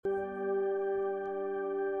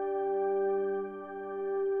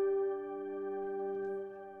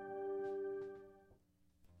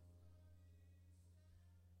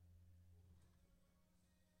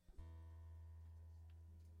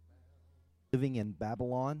living in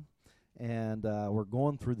Babylon, and we're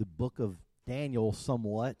going through the book of Daniel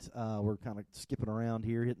somewhat. We're kind of skipping around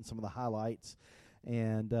here, hitting some of the highlights.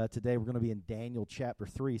 And today we're going to be in Daniel chapter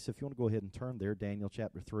 3. So if you want to go ahead and turn there, Daniel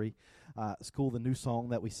chapter 3. It's cool, the new song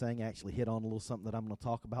that we sang actually hit on a little something that I'm going to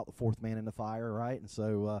talk about, the fourth man in the fire, right? And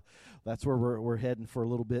so that's where we're heading for a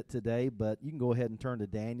little bit today. But you can go ahead and turn to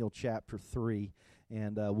Daniel chapter 3,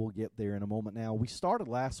 and we'll get there in a moment. Now, we started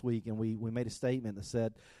last week, and we made a statement that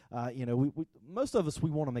said, we most of us, we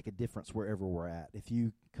want to make a difference wherever we're at. If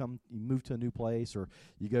you move to a new place, or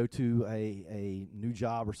you go to a new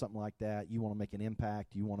job or something like that, you want to make an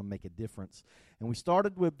impact, you want to make a difference. And we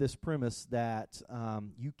started with this premise that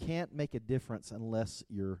you can't make a difference unless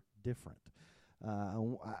you're different.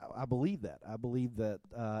 I believe that. I believe that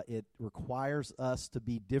it requires us to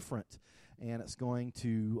be different, and it's going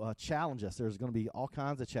to challenge us. There's going to be all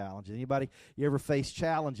kinds of challenges. You ever face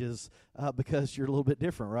challenges because you're a little bit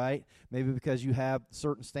different, right? Maybe because you have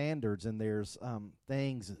certain standards, and there's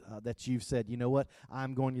things that you've said, you know what,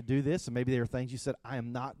 I'm going to do this, and maybe there are things you said, I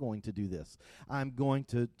am not going to do this. I'm going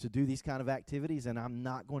to do these kind of activities, and I'm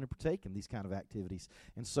not going to partake in these kind of activities.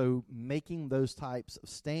 And so making those types of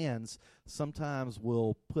stands sometimes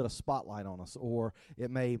will put a spotlight on us, or it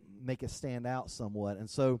may make us stand out somewhat. And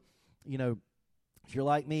so, if you're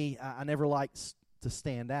like me, I never liked to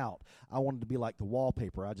stand out. I wanted to be like the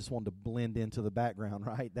wallpaper. I just wanted to blend into the background,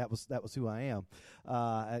 right? That was who I am,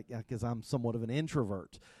 because I'm somewhat of an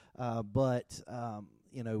introvert. But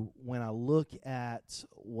when I look at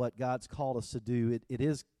what God's called us to do, it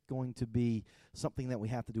is going to be something that we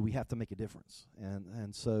have to do. We have to make a difference.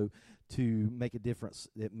 And so to make a difference,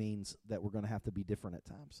 it means that we're going to have to be different at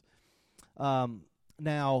times.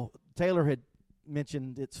 Now, Taylor had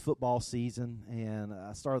mentioned it's football season, and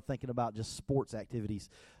I started thinking about just sports activities.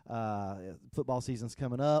 Football season's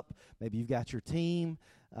coming up. Maybe you've got your team,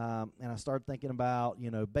 and I started thinking about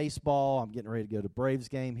baseball. I'm getting ready to go to Braves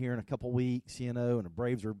game here in a couple weeks, and the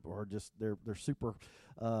Braves are just they're super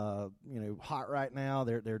hot right now.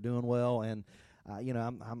 They're doing well, and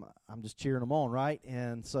I'm just cheering them on, right?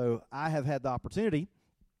 And so I have had the opportunity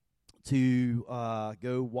to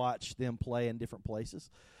go watch them play in different places.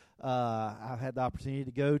 I've had the opportunity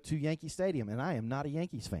to go to Yankee Stadium, and I am not a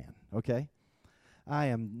Yankees fan, okay? I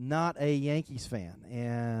am not a Yankees fan,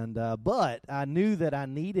 and but I knew that I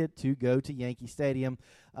needed to go to Yankee Stadium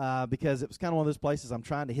because it was kind of one of those places I'm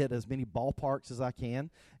trying to hit as many ballparks as I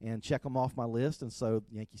can and check them off my list. And so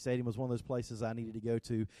Yankee Stadium was one of those places I needed to go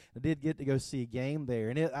to. I did get to go see a game there,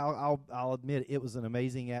 and I'll admit it was an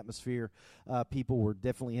amazing atmosphere. People were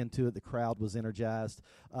definitely into it. The crowd was energized.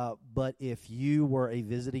 But if you were a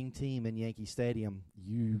visiting team in Yankee Stadium,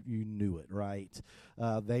 you knew it, right?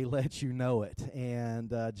 They let you know it.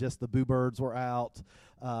 And just the Boo Birds were out.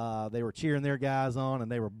 They were cheering their guys on, and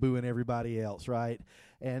they were booing everybody else, right?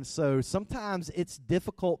 And so sometimes it's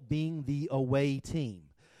difficult being the away team.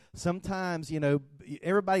 Sometimes,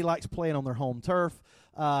 everybody likes playing on their home turf,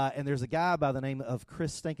 and there's a guy by the name of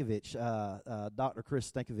Chris Stankovich, Dr.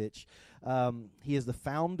 Chris Stankovich. He is the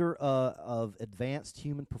founder of Advanced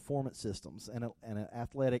Human Performance Systems and an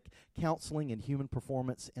athletic counseling and human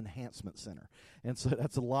performance enhancement center. And so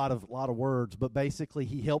that's a lot of words, but basically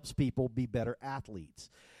he helps people be better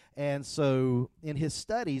athletes. And so in his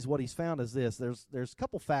studies, what he's found is this. There's a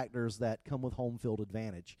couple factors that come with home field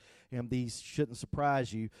advantage, and these shouldn't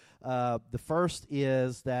surprise you. The first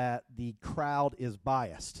is that the crowd is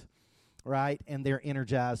biased, right? And they're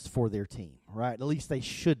energized for their team, right? At least they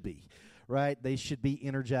should be, right? They should be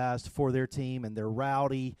energized for their team, and they're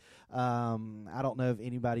rowdy. I don't know if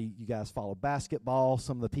you guys follow basketball.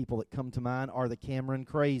 Some of the people that come to mind are the Cameron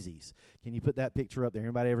Crazies. Can you put that picture up there?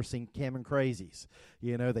 Anybody ever seen Cameron Crazies?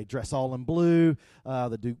 They dress all in blue.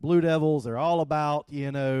 The Duke Blue Devils, they're all about,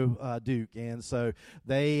 Duke. And so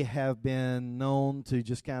they have been known to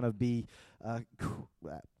just kind of be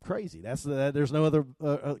crazy. There's no other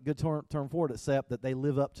good term for it except that they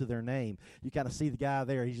live up to their name. You kind of see the guy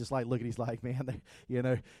there. He's just like looking. He's like, man,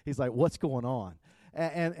 he's like, what's going on?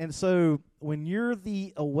 And so when you're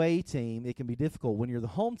the away team, it can be difficult. When you're the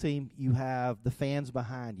home team, you have the fans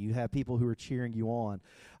behind you. You have people who are cheering you on.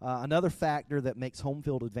 Another factor that makes home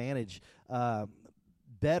field advantage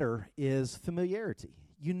better is familiarity.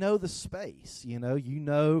 You know the space, you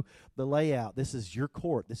know the layout. This is your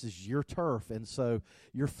court. This is your turf. And so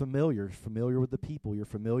you're familiar with the people. You're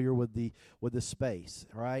familiar with the space,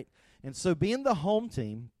 right? And so being the home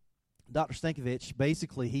team, Dr. Stankovich,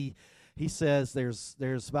 basically he says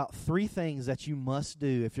there's about three things that you must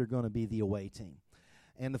do if you're going to be the away team.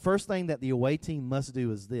 And the first thing that the away team must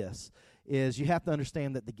do is you have to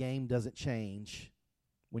understand that the game doesn't change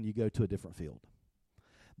when you go to a different field.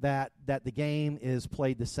 that the game is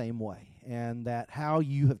played the same way, and that how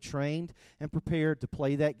you have trained and prepared to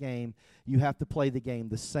play that game, you have to play the game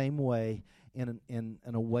the same way in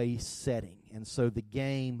an away setting. And so the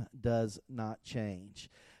game does not change.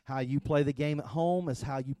 How you play the game at home is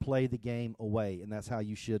how you play the game away, and that's how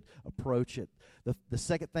you should approach it. The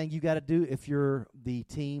second thing you got to do if you're the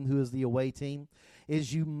team who is the away team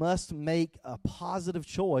is you must make a positive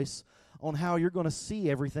choice on how you're going to see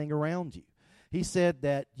everything around you. He said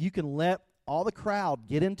that you can let all the crowd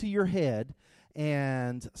get into your head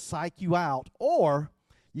and psych you out, or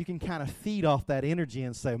you can kind of feed off that energy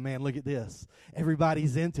and say, man, look at this.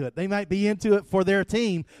 Everybody's into it. They might be into it for their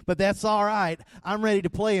team, but that's all right. I'm ready to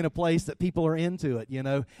play in a place that people are into it,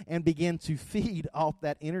 and begin to feed off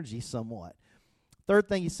that energy somewhat. Third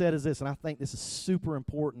thing he said is this, and I think this is super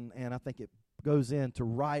important, and I think it goes into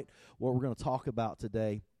right what we're going to talk about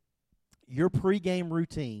today. Your pregame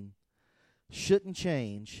routine shouldn't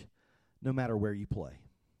change no matter where you play.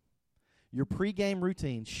 Your pregame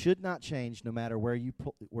routine should not change no matter where you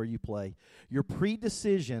play. Your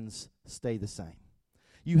pre-decisions stay the same.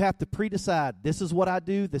 You have to pre-decide, this is what I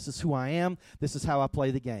do, this is who I am, this is how I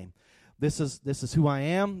play the game. This is who I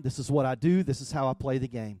am, this is what I do, this is how I play the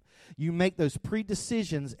game. You make those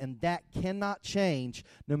pre-decisions, and that cannot change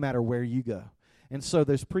no matter where you go. And so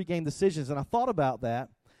those pregame decisions, and I thought about that,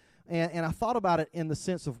 and I thought about it in the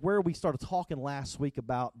sense of where we started talking last week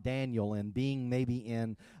about Daniel and being maybe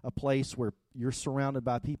in a place where you're surrounded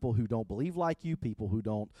by people who don't believe like you, people who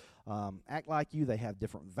don't act like you, they have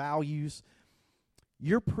different values.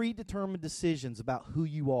 Your predetermined decisions about who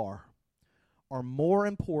you are more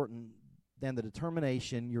important than the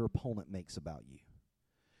determination your opponent makes about you.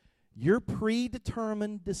 Your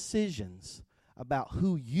predetermined decisions about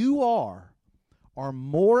who you are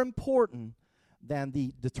more important than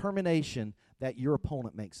the determination that your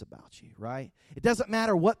opponent makes about you, right? It doesn't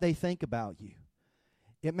matter what they think about you.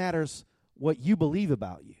 It matters what you believe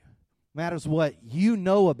about you. It matters what you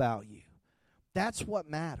know about you. That's what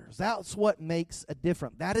matters. That's what makes a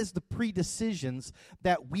difference. That is the pre-decisions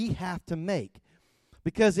that we have to make.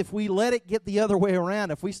 Because if we let it get the other way around,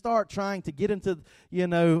 if we start trying to get into,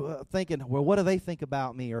 thinking, well, what do they think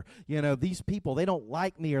about me? Or, these people, they don't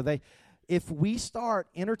like me, or if we start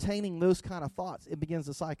entertaining those kind of thoughts, it begins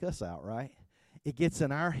to psych us out, right? It gets in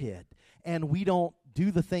our head, and we don't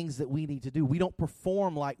do the things that we need to do. We don't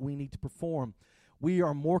perform like we need to perform. We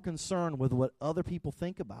are more concerned with what other people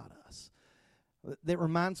think about us. That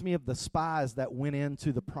reminds me of the spies that went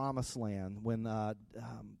into the promised land when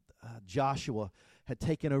Joshua had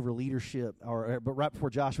taken over leadership, but right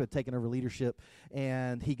before Joshua had taken over leadership,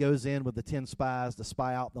 and he goes in with the 10 spies to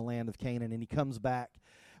spy out the land of Canaan, and he comes back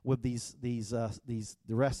with the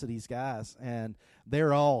rest of these guys, and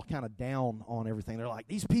they're all kind of down on everything. They're like,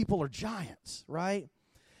 these people are giants, right?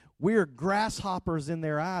 We're grasshoppers in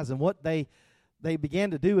their eyes. And what they began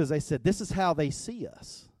to do is they said, this is how they see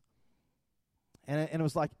us. And it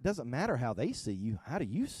was like, it doesn't matter how they see you. How do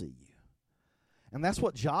you see you? And that's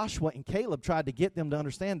what Joshua and Caleb tried to get them to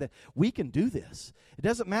understand, that we can do this. It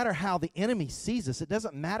doesn't matter how the enemy sees us. It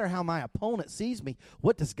doesn't matter how my opponent sees me.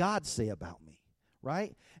 What does God say about me?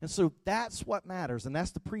 Right? And so that's what matters, and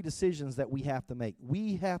that's the pre-decisions that we have to make.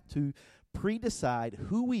 We have to pre-decide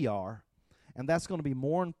who we are, and that's going to be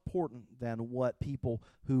more important than what people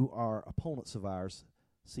who are opponents of ours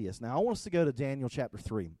see us. Now, I want us to go to Daniel chapter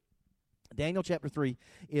 3. Daniel chapter 3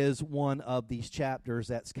 is one of these chapters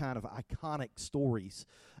that's kind of iconic stories.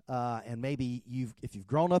 And maybe if you've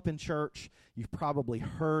grown up in church, you've probably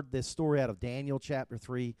heard this story out of Daniel chapter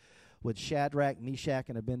 3 with Shadrach, Meshach,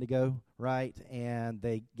 and Abednego, right? And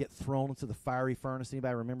they get thrown into the fiery furnace.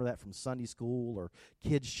 Anybody remember that from Sunday school or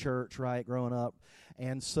kids' church, right, growing up?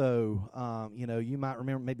 And so, you might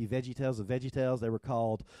remember maybe VeggieTales. The VeggieTales, they were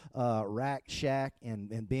called Rack, Shack,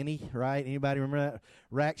 and Benny, right? Anybody remember that?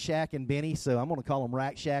 Rack, Shack, and Benny. So I'm going to call them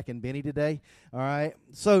Rack, Shack, and Benny today, all right?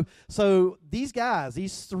 So these guys,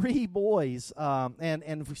 these three boys, and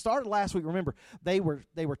if we started last week, remember, they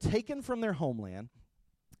were taken from their homeland,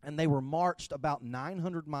 and they were marched about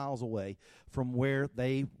 900 miles away from where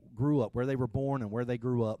they grew up, where they were born and where they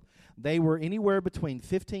grew up. They were anywhere between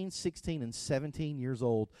 15, 16, and 17 years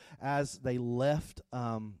old as they left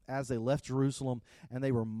Jerusalem, and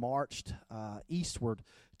they were marched eastward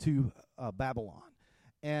to Babylon.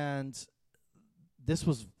 And this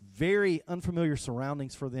was very unfamiliar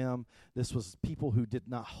surroundings for them. This was people who did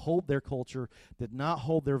not hold their culture, did not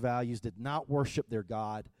hold their values, did not worship their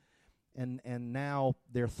God. And now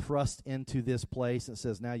they're thrust into this place and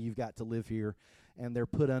says, now you've got to live here. And they're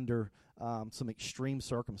put under some extreme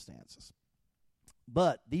circumstances.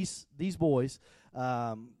 But these boys,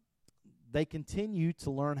 they continue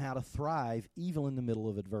to learn how to thrive even in the middle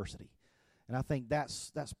of adversity. And I think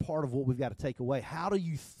that's part of what we've got to take away. How do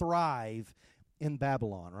you thrive in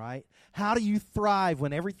Babylon, right? How do you thrive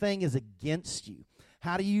when everything is against you?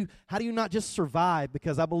 How do you not just survive?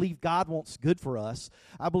 Because I believe God wants good for us.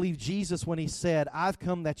 I believe Jesus, when he said, I've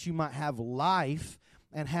come that you might have life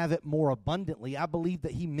and have it more abundantly, I believe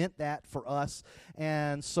that he meant that for us.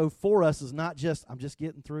 And so for us is not just, I'm just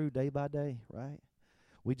getting through day by day, right?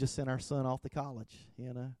 We just sent our son off to college,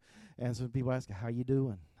 And so people ask, how you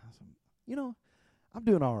doing? I said, I'm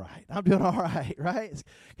doing all right. I'm doing all right, right?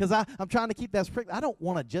 Because I'm trying to keep that straight. I don't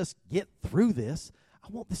want to just get through this. I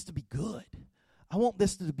want this to be good. I want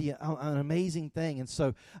this to be an amazing thing. And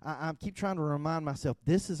so I keep trying to remind myself,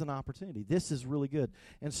 this is an opportunity. This is really good.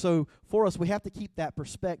 And so for us, we have to keep that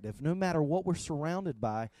perspective. No matter what we're surrounded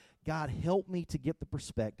by, God, help me to get the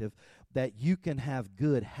perspective that you can have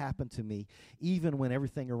good happen to me, even when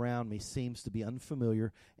everything around me seems to be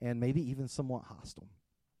unfamiliar and maybe even somewhat hostile.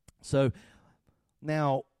 So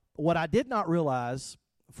now, what I did not realize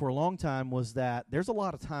for a long time was that there's a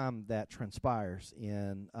lot of time that transpires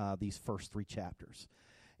in these first 3 chapters.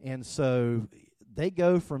 And so they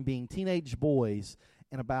go from being teenage boys,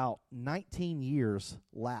 and about 19 years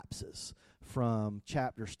lapses from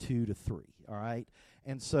chapters 2 to 3, all right?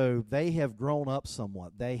 And so they have grown up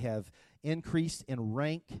somewhat. They have increased in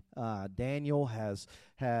rank. Daniel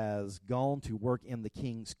has gone to work in the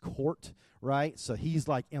king's court, right? So he's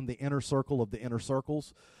like in the inner circle of the inner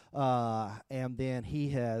circles. And then he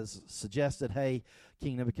has suggested, hey,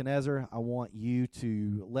 King Nebuchadnezzar, I want you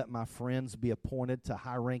to let my friends be appointed to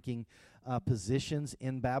high-ranking positions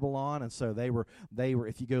in Babylon. And so they were,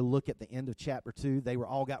 if you go look at the end of chapter 2, they were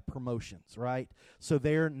all got promotions, right? So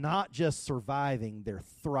they're not just surviving, they're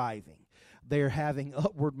thriving. They're having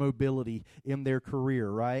upward mobility in their career,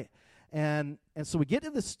 right? And so we get to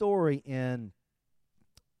this story in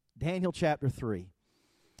Daniel chapter 3.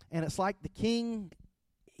 And it's like the king,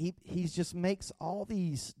 he just makes all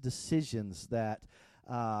these decisions that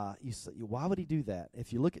you say, why would he do that?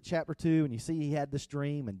 If you look at chapter 2 and you see he had this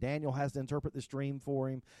dream and Daniel has to interpret this dream for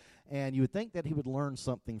him, and you would think that he would learn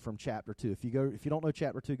something from chapter 2. If you don't know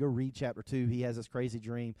chapter 2, go read chapter 2. He has this crazy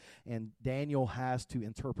dream, and Daniel has to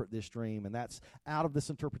interpret this dream, and that's out of this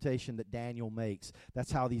interpretation that Daniel makes.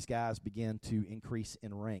 That's how these guys begin to increase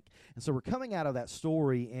in rank. And so we're coming out of that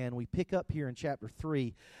story, and we pick up here in chapter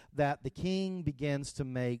 3 that the king begins to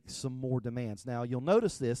make some more demands. Now, you'll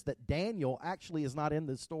notice this, that Daniel actually is not in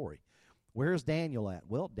this story. Where is Daniel at?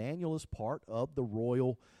 Well, Daniel is part of the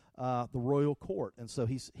royal court, and so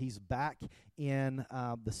he's back in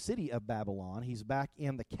the city of Babylon. He's back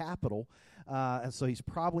in the capital, and so he's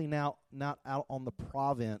probably now not out on the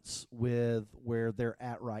province with where they're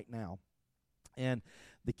at right now. And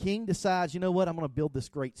the king decides, you know what, I'm going to build this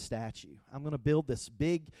great statue. I'm going to build this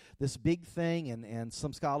big thing, and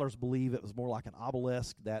some scholars believe it was more like an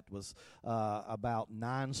obelisk that was about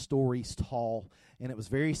 9 stories tall, and it was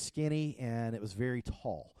very skinny, and it was very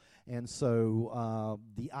tall. And so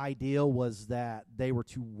the ideal was that they were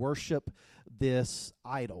to worship this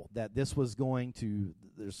idol, that this was going to,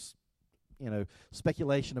 there's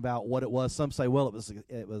speculation about what it was. Some say, well,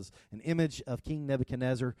 it was an image of King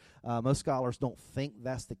Nebuchadnezzar. Most scholars don't think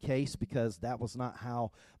that's the case, because that was not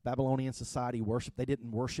how Babylonian society worshiped. They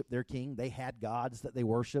didn't worship their king. They had gods that they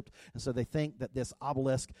worshiped, and so they think that this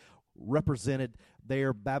obelisk represented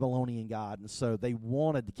their Babylonian god, and so the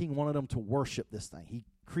king wanted them to worship this thing. He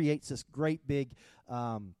creates this great big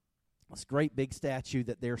statue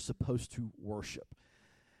that they're supposed to worship.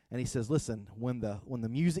 And he says, listen, when the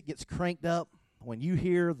music gets cranked up, when you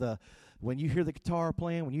hear the guitar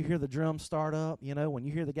playing, when you hear the drums start up, when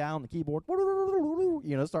you hear the guy on the keyboard,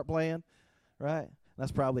 start playing, right?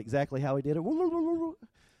 That's probably exactly how he did it,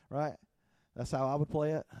 right? That's how I would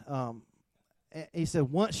play it. And he said,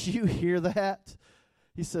 once you hear that,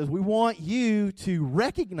 he says, we want you to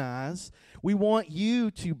recognize, we want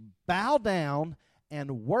you to bow down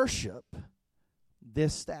and worship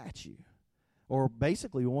this statue. Or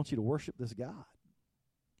basically, we want you to worship this God.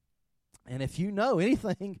 And if you know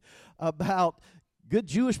anything about good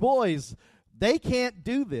Jewish boys, they can't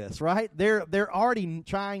do this, right? They're already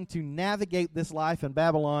trying to navigate this life in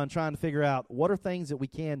Babylon, trying to figure out what are things that we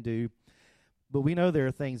can do. But we know there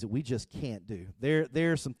are things that we just can't do.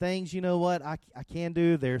 There are some things, I can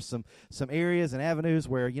do. There's some areas and avenues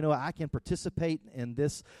where, I can participate in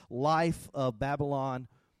this life of Babylon.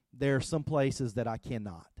 There are some places that I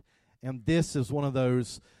cannot. And this is one of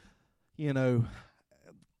those, I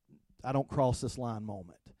don't cross this line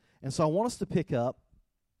moment. And so I want us to pick up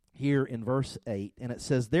here in verse 8. And it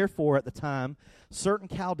says, therefore at the time certain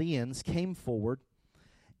Chaldeans came forward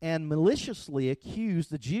and maliciously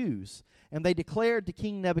accused the Jews. And they declared to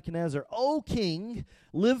King Nebuchadnezzar, O king,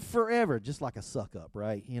 live forever. Just like a suck-up,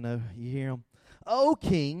 right? You know, you hear him? O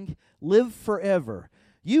king, live forever.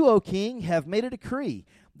 You, O king, have made a decree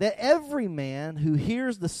that every man who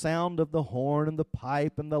hears the sound of the horn and the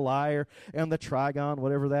pipe and the lyre and the trigon,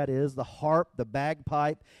 whatever that is, the harp, the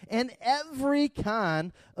bagpipe, and every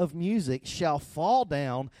kind of music shall fall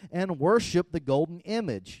down and worship the golden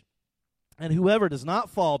image. And whoever does not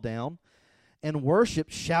fall down and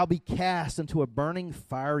worship shall be cast into a burning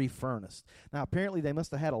fiery furnace. Now, apparently they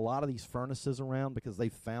must have had a lot of these furnaces around because they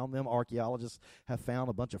found them. Archaeologists have found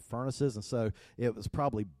a bunch of furnaces, and so it was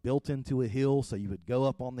probably built into a hill, so you would go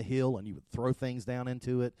up on the hill and you would throw things down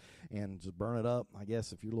into it and just burn it up. I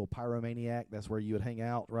guess if you're a little pyromaniac, that's where you would hang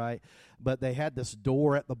out, right? But they had this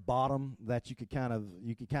door at the bottom that you could kind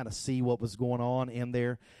of see what was going on in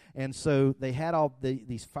there, and so they had all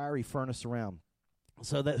these fiery furnaces around.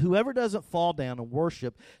 So that whoever doesn't fall down and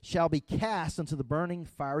worship shall be cast into the burning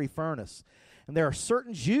fiery furnace. And there are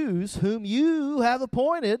certain Jews whom you have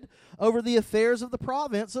appointed over the affairs of the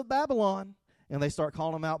province of Babylon. And they start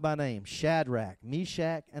calling them out by name: Shadrach,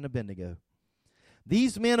 Meshach, and Abednego.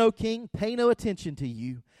 These men, O king, pay no attention to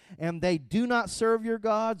you, and they do not serve your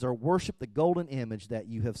gods or worship the golden image that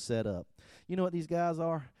you have set up. You know what these guys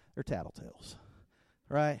are? They're tattletales,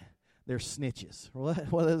 right? They're snitches.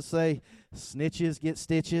 What does it say? Snitches get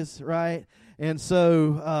stitches, right? And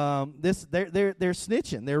so they're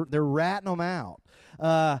snitching. They're ratting them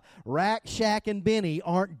out. Rack, Shack, and Benny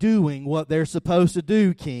aren't doing what they're supposed to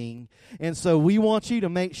do, King. And so we want you to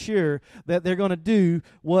make sure that they're going to do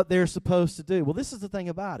what they're supposed to do. Well, this is the thing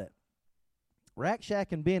about it. Rack,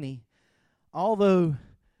 Shack, and Benny, although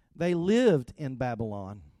they lived in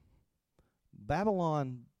Babylon,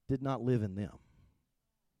 Babylon did not live in them.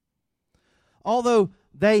 Although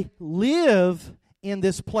they live in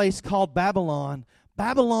this place called Babylon,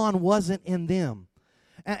 Babylon wasn't in them.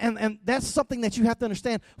 And that's something that you have to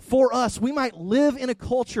understand. For us, we might live in a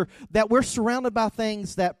culture that we're surrounded by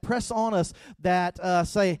things that press on us that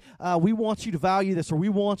say, we want you to value this, or we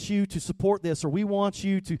want you to support this, or we want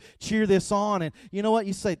you to cheer this on. And you know what?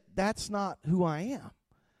 You say, that's not who I am.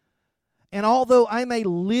 And although I may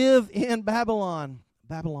live in Babylon,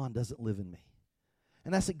 Babylon doesn't live in me.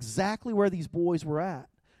 And that's exactly where these boys were at,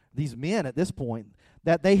 these men at this point,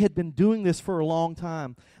 that they had been doing this for a long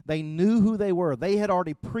time. They knew who they were. They had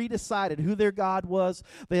already pre-decided who their God was.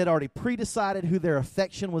 They had already pre-decided who their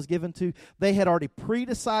affection was given to. They had already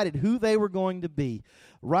pre-decided who they were going to be.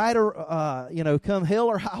 Right or, come hell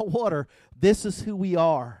or high water, this is who we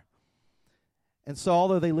are. And so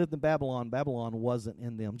although they lived in Babylon, Babylon wasn't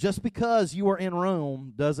in them. Just because you are in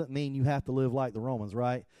Rome doesn't mean you have to live like the Romans,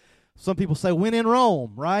 right? Some people say, when in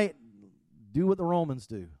Rome, right? Do what the Romans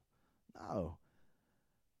do. No.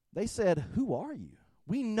 They said, who are you?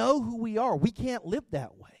 We know who we are. We can't live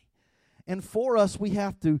that way. And for us, we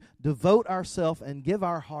have to devote ourselves and give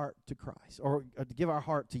our heart to Christ, or to give our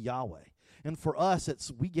heart to Yahweh. And for us, it's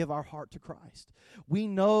we give our heart to Christ. We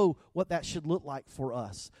know what that should look like for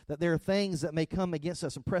us, that there are things that may come against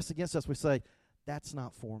us and press against us. We say, that's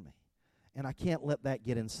not for me, and I can't let that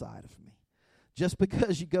get inside of me. Just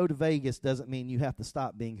because you go to Vegas doesn't mean you have to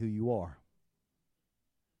stop being who you are.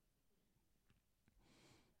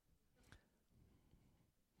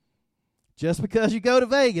 Just because you go to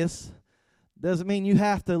Vegas doesn't mean you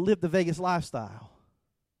have to live the Vegas lifestyle.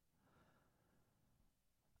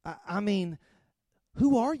 I mean,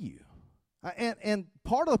 who are you? And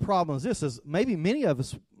part of the problem is this, is maybe many of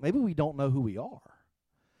us, maybe we don't know who we are.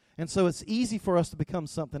 And so it's easy for us to become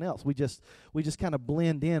something else. We just kind of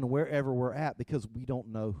blend in wherever we're at because we don't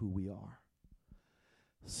know who we are.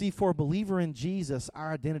 See, for a believer in Jesus,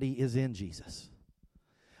 our identity is in Jesus.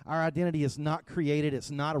 Our identity is not created.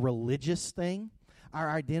 It's not a religious thing. Our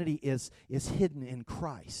identity is hidden in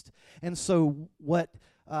Christ. And so what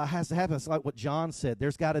has to happen is like what John said.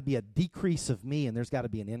 There's got to be a decrease of me, and there's got to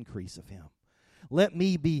be an increase of him. Let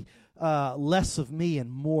me be less of me and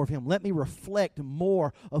more of him. Let me reflect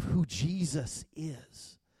more of who Jesus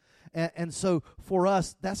is. And so for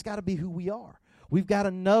us, that's got to be who we are. We've got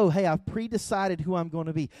to know, hey, I've pre-decided who I'm going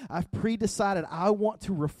to be. I've pre-decided I want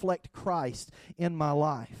to reflect Christ in my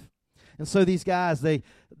life. And so these guys, they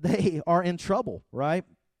are in trouble, right?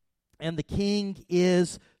 And the king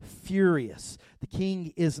is furious. The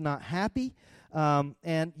king is not happy.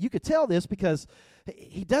 And you could tell this because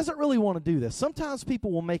he doesn't really want to do this. Sometimes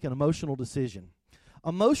people will make an emotional decision.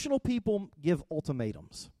 Emotional people give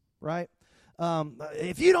ultimatums, right?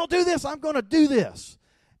 If you don't do this, I'm going to do this.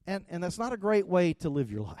 And that's not a great way to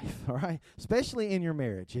live your life, all right? Especially in your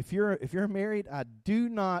marriage. If you're married, I do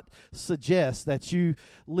not suggest that you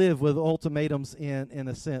live with ultimatums in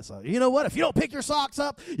a sense of, you know what, if you don't pick your socks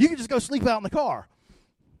up, you can just go sleep out in the car.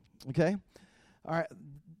 Okay? All right.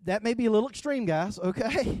 That may be a little extreme, guys,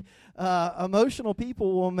 okay? Emotional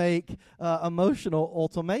people will make emotional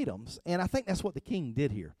ultimatums. And I think that's what the king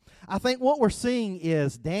did here. I think what we're seeing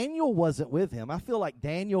is Daniel wasn't with him. I feel like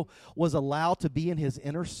Daniel was allowed to be in his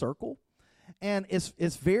inner circle. And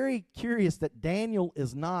it's very curious that Daniel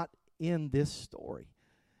is not in this story.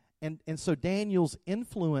 And so Daniel's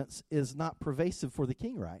influence is not pervasive for the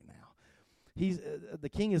king right now. The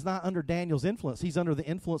king is not under Daniel's influence. He's under the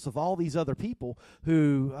influence of all these other people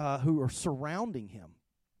who are surrounding him.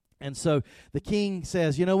 And so the king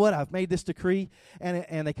says, you know what, I've made this decree.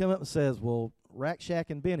 And they come up and says, well, Rakshak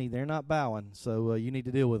and Benny, they're not bowing, so you need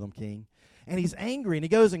to deal with them, king. And he's angry, and he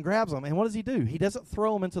goes and grabs them. And what does he do? He doesn't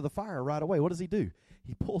throw them into the fire right away. What does he do?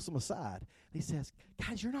 He pulls them aside. And he says,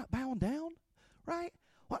 guys, you're not bowing down, right?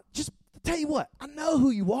 Well, just tell you what, I know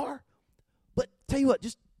who you are. But tell you what,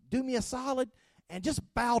 just do me a solid and just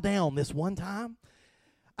bow down this one time.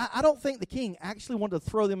 I don't think the king actually wanted to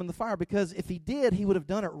throw them in the fire, because if he did, he would have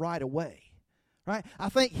done it right away, right? I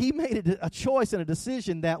think he made a choice and a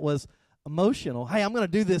decision that was emotional. Hey, I'm going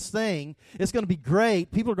to do this thing. It's going to be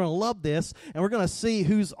great. People are going to love this, and we're going to see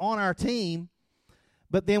who's on our team.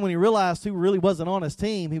 But then when he realized who really wasn't on his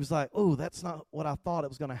team, he was like, oh, that's not what I thought it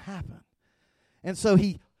was going to happen. And so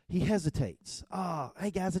he hesitates. Hey,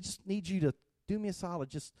 guys, I just need you to do me a solid.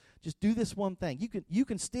 Just do this one thing. You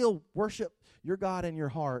can still worship your God in your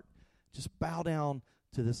heart. Just bow down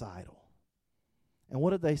to this idol. And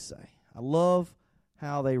what did they say? I love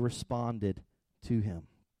how they responded to him.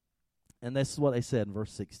 And this is what they said in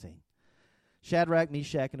verse 16. Shadrach,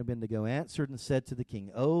 Meshach, and Abednego answered and said to the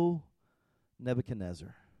king, O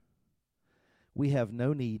Nebuchadnezzar, we have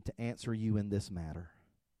no need to answer you in this matter.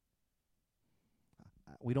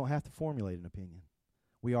 We don't have to formulate an opinion.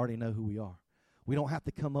 We already know who we are. We don't have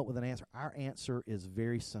to come up with an answer. Our answer is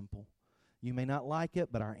very simple. You may not like it,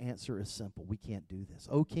 but our answer is simple. We can't do this.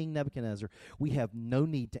 O King Nebuchadnezzar, we have no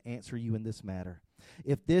need to answer you in this matter.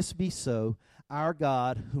 If this be so, our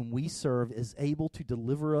God, whom we serve, is able to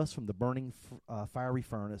deliver us from the burning fiery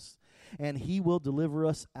furnace, and he will deliver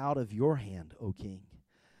us out of your hand, O King.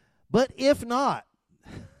 But if not,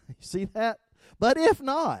 you see that? But if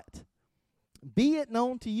not, be it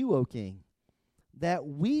known to you, O King, that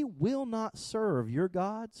we will not serve your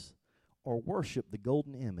gods or worship the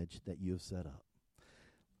golden image that you have set up.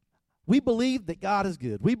 We believe that God is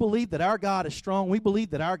good. We believe that our God is strong. We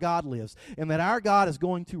believe that our God lives and that our God is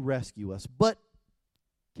going to rescue us. But,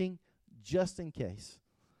 King, just in case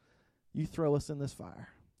you throw us in this fire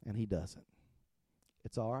and he doesn't,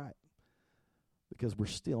 it's all right, because we're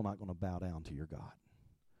still not going to bow down to your God.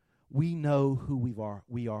 We know who we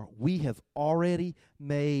are. We have already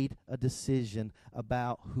made a decision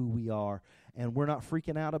about who we are. And we're not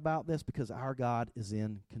freaking out about this because our God is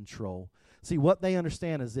in control. See, what they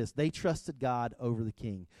understand is this. They trusted God over the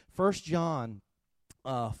king. 1 John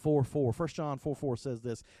 4:4. 1 John 4:4 says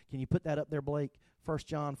this. Can you put that up there, Blake? 1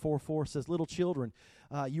 John 4:4 says, little children,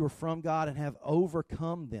 you are from God and have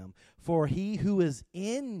overcome them. For he who is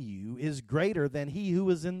in you is greater than he who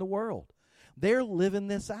is in the world. They're living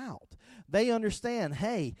this out. They understand,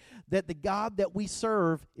 hey, that the God that we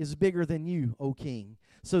serve is bigger than you, O king.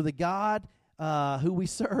 So the God who we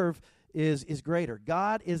serve is greater.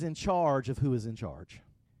 God is in charge of who is in charge.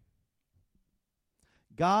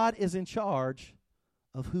 God is in charge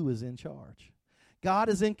of who is in charge. God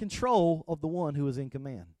is in control of the one who is in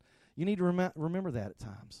command. You need to remember that at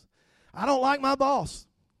times. I don't like my boss.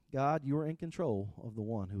 God, you are in control of the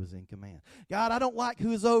one who is in command. God, I don't like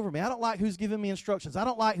who is over me. I don't like who's giving me instructions. I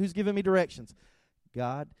don't like who's giving me directions.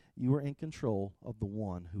 God, you are in control of the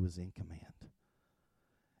one who is in command.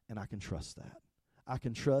 And I can trust that. I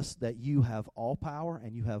can trust that you have all power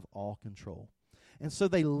and you have all control. And so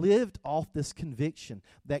they lived off this conviction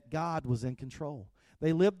that God was in control.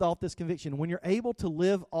 They lived off this conviction. When you're able to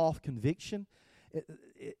live off conviction,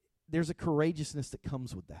 there's a courageousness that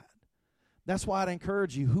comes with that. That's why I'd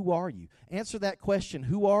encourage you, who are you? Answer that question,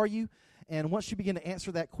 who are you? And once you begin to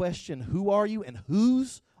answer that question, who are you and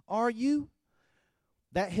whose are you?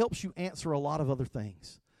 That helps you answer a lot of other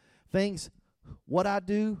things. Things, what I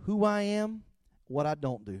do, who I am, what I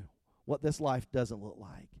don't do, what this life doesn't look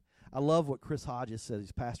like. I love what Chris Hodges says.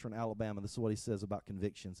 He's pastor in Alabama. This is what he says about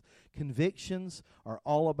convictions. Convictions are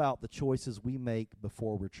all about the choices we make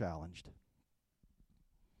before we're challenged.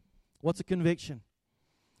 What's a conviction?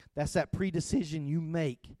 That's that pre-decision you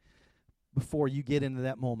make before you get into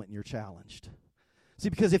that moment and you're challenged. See,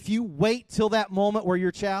 because if you wait till that moment where you're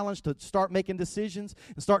challenged to start making decisions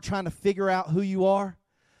and start trying to figure out who you are,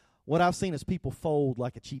 what I've seen is people fold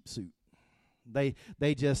like a cheap suit. They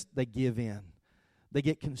give in. They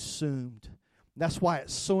get consumed. That's why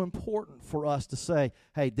it's so important for us to say,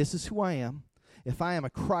 hey, this is who I am. If I am a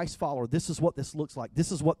Christ follower, this is what this looks like.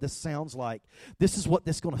 This is what this sounds like. This is what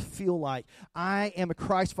this is going to feel like. I am a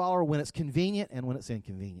Christ follower when it's convenient and when it's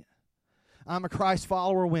inconvenient. I'm a Christ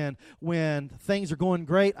follower when things are going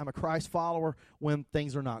great. I'm a Christ follower when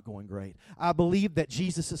things are not going great. I believe that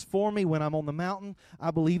Jesus is for me when I'm on the mountain. I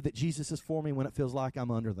believe that Jesus is for me when it feels like I'm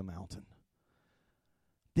under the mountain.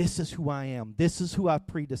 This is who I am. This is who I've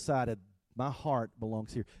pre-decided. My heart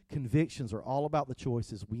belongs here. Convictions are all about the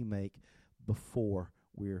choices we make before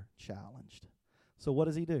we're challenged. So what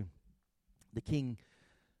does he do? The king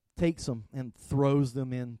takes them and throws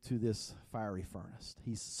them into this fiery furnace.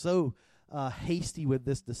 He's so hasty with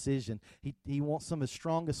this decision. He wants some of his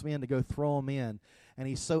strongest men to go throw them in, and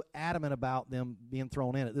he's so adamant about them being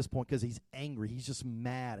thrown in at this point because he's angry. He's just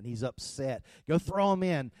mad and he's upset. Go throw them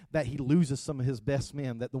in, that he loses some of his best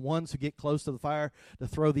men, that the ones who get close to the fire to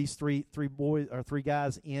throw these three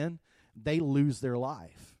guys in, they lose their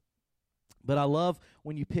life. But I love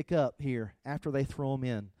when you pick up here after they throw them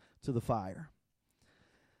in to the fire.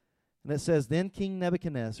 And it says, then King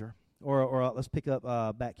Nebuchadnezzar, or let's pick up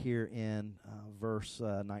back here in verse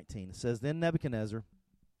 19. It says, then Nebuchadnezzar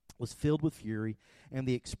was filled with fury, and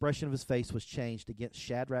the expression of his face was changed against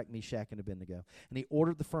Shadrach, Meshach, and Abednego. And he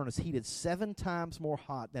ordered the furnace heated 7 times more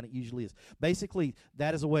hot than it usually is. Basically,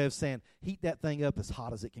 that is a way of saying, heat that thing up as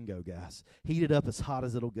hot as it can go, guys. Heat it up as hot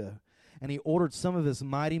as it'll go. And he ordered some of his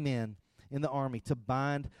mighty men in the army to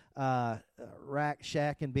bind Shadrach,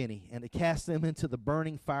 Meshach, and Abednego, and to cast them into the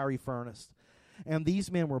burning fiery furnace. And these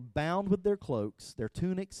men were bound with their cloaks, their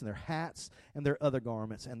tunics, and their hats, and their other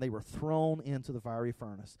garments, and they were thrown into the fiery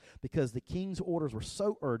furnace. Because the king's orders were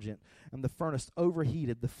so urgent, and the furnace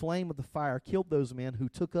overheated, the flame of the fire killed those men who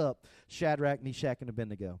took up Shadrach, Meshach, and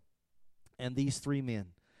Abednego. And these 3 men,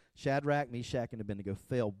 Shadrach, Meshach, and Abednego,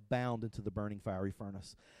 fell bound into the burning fiery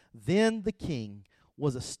furnace. Then the king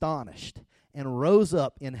was astonished and rose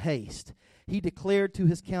up in haste. He declared to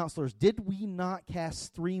his counselors, did we not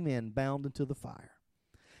cast 3 men bound into the fire?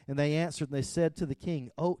 And they answered, and they said to the king,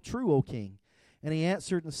 oh, true, O king. And he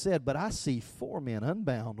answered and said, but I see 4 men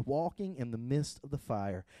unbound, walking in the midst of the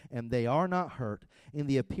fire, and they are not hurt, and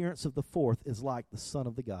the appearance of the 4th is like the son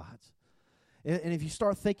of the gods. And if you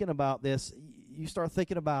start thinking about this, you start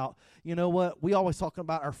thinking about, you know what, we always talking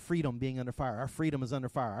about our freedom being under fire. Our freedom is under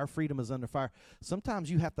fire. Our freedom is under fire.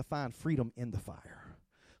 Sometimes you have to find freedom in the fire.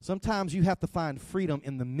 Sometimes you have to find freedom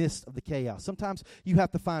in the midst of the chaos. Sometimes you have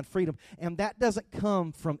to find freedom, and that doesn't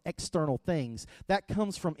come from external things. That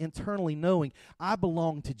comes from internally knowing I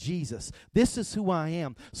belong to Jesus. This is who I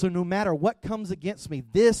am. So no matter what comes against me,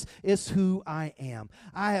 this is who I am.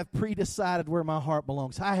 I have pre-decided where my heart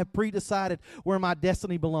belongs. I have pre-decided where my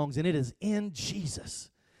destiny belongs, and it is in Jesus.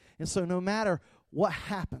 And so no matter what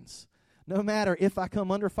happens, no matter if I come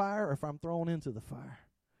under fire or if I'm thrown into the fire,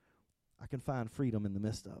 I can find freedom in the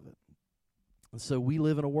midst of it. And so we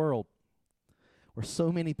live in a world where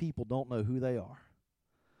so many people don't know who they are.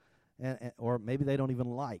 Or maybe they don't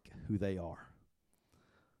even like who they are.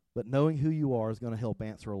 But knowing who you are is going to help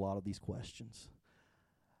answer a lot of these questions.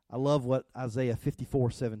 I love what Isaiah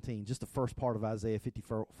 54:17, just the first part of Isaiah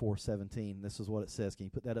 54:17. This is what it says. Can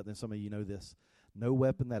you put that up there? Some of you know this. No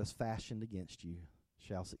weapon that is fashioned against you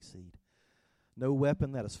shall succeed. No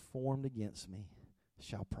weapon that is formed against me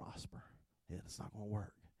shall prosper. It's not going to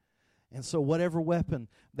work. And so whatever weapon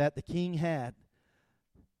that the king had,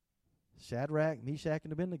 Shadrach, Meshach,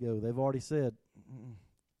 and Abednego, they've already said,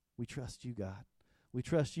 we trust you, God. We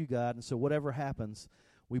trust you, God. And so whatever happens,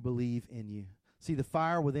 we believe in you. See, the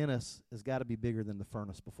fire within us has got to be bigger than the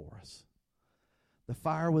furnace before us. The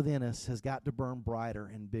fire within us has got to burn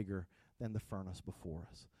brighter and bigger than the furnace before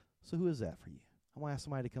us. So who is that for you? I want to ask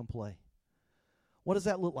somebody to come play. What does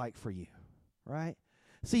that look like for you? Right?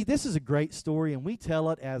 See, this is a great story, and we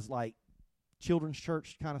tell it as like children's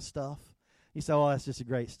church kind of stuff. You say, oh, that's just a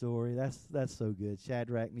great story. That's so good.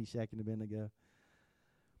 Shadrach, Meshach, and Abednego.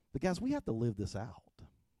 But guys, we have to live this out.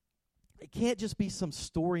 It can't just be some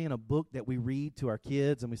story in a book that we read to our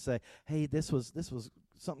kids and we say, hey, this was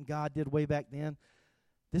something God did way back then.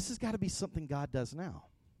 This has got to be something God does now.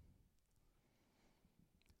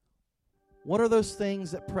 What are those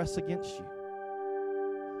things that press against you?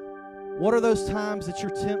 What are those times that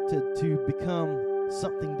you're tempted to become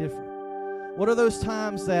something different? What are those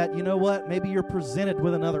times that, you know what, maybe you're presented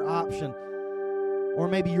with another option, or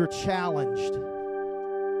maybe you're challenged?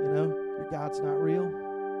 You know, your God's not real.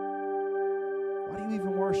 Why do you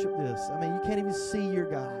even worship this? I mean, you can't even see your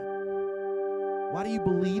God. Why do you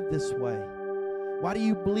believe this way? Why do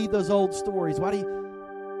you believe those old stories?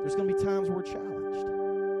 There's going to be times where we're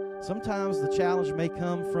challenged. Sometimes the challenge may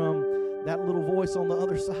come from that little voice on the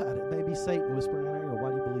other side. It may be Satan whispering in our ear, why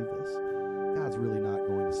do you believe this? God's really not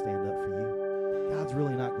going to stand up for you. God's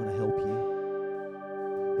really not going to help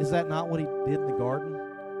you. Is that not what he did in the garden?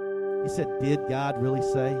 He said, did God really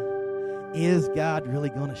say? Is God really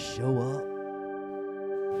going to show up?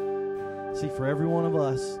 See, for every one of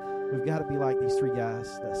us, we've got to be like these three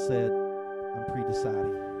guys that said, I'm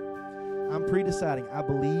pre-deciding. I'm pre-deciding. I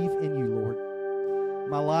believe in you, Lord.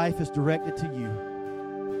 My life is directed to you.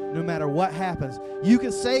 No matter what happens, you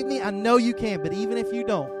can save me. I know you can. But even if you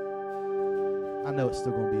don't, I know it's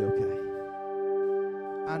still going to be okay.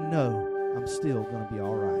 I know I'm still going to be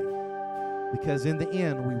all right. Because in the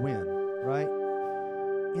end, we win, right?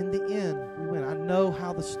 In the end, we win. I know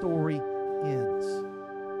how the story ends.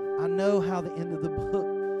 I know how the end of the book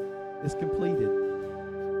is completed.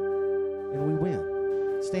 And we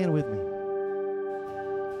win. Stand with me.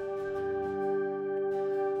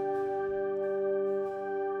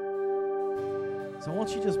 So I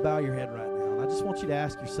want you to just bow your head right now. And I just want you to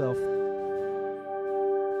ask yourself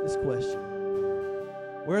this question.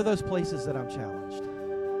 Where are those places that I'm challenged?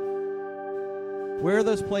 Where are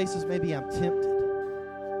those places maybe I'm tempted?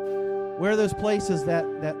 Where are those places that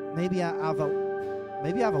maybe I've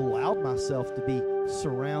allowed myself to be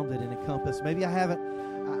surrounded and encompassed? Maybe I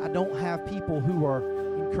don't have people who are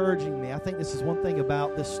encouraging me. I think this is one thing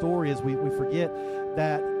about this story is we forget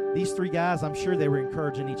that these three guys, I'm sure they were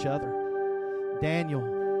encouraging each other. Daniel,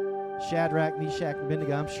 Shadrach, Meshach, and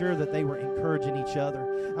Abednego, I'm sure that they were encouraging each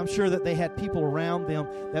other. I'm sure that they had people around them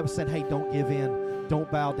that were saying, hey, don't give in. Don't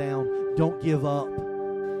bow down. Don't give up.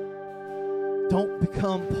 Don't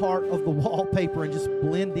become part of the wallpaper and just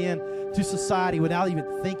blend in to society without even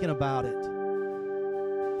thinking about it.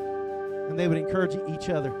 And they would encourage each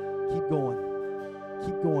other, keep going.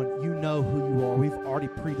 Keep going. You know who you are. We've already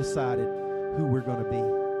pre-decided who we're going to be.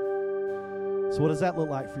 So what does that look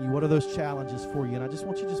like for you? What are those challenges for you? And I just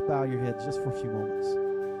want you to just bow your heads just for a few moments.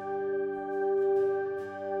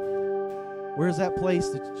 Where is that place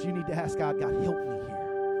that you need to ask God, God, help me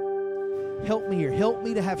here. Help me here. Help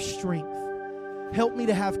me to have strength. Help me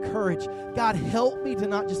to have courage. God, help me to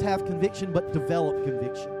not just have conviction, but develop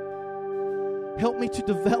conviction. Help me to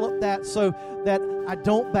develop that so that I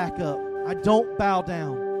don't back up. I don't bow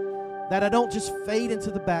down. That I don't just fade into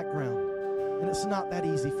the background. And it's not that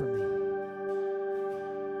easy for me.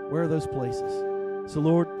 Where are those places? So,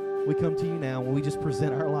 Lord, we come to you now when we just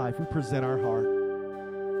present our life. We present our heart.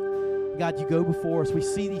 God, you go before us. We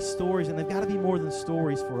see these stories, and they've got to be more than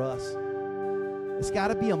stories for us. It's got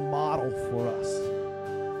to be a model for us.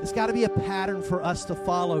 It's got to be a pattern for us to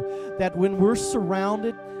follow, that when we're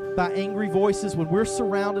surrounded by angry voices, when we're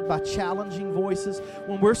surrounded by challenging voices,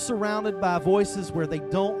 when we're surrounded by voices where they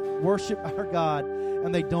don't worship our God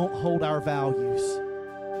and they don't hold our values,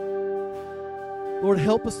 Lord,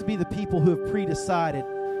 help us to be the people who have pre-decided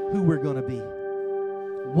who we're going to be,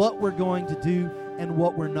 what we're going to do, and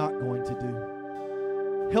what we're not going to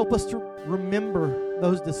do. Help us to remember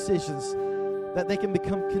those decisions, that they can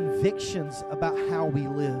become convictions about how we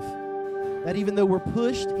live. That even though we're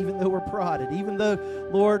pushed, even though we're prodded, even though,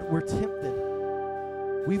 Lord, we're tempted,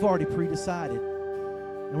 we've already pre-decided.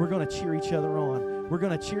 And we're going to cheer each other on. We're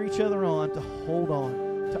going to cheer each other on to hold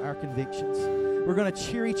on to our convictions. We're going to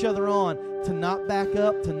cheer each other on to not back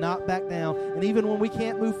up, to not back down, and even when we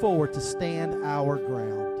can't move forward, to stand our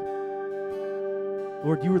ground.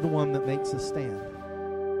 Lord, you are the one that makes us stand.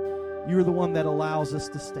 You are the one that allows us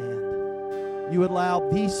to stand. You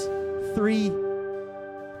allowed these three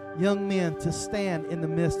young men to stand in the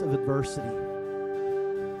midst of adversity.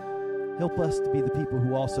 Help us to be the people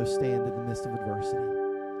who also stand in the midst of adversity.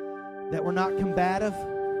 That we're not combative,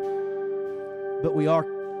 but we are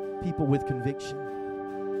people with conviction.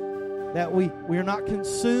 That we are not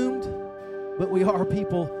consumed, but we are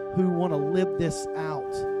people who want to live this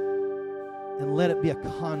out and let it be a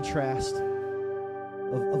contrast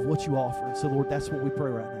of what you offer. And so, Lord, that's what we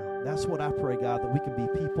pray right now. That's what I pray, God, that we can be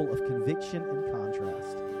people of conviction and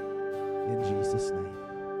contrast. In Jesus' name,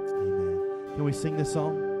 amen. Can we sing this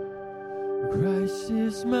song? Christ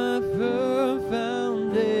is my firm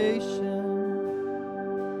foundation,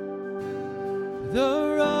 the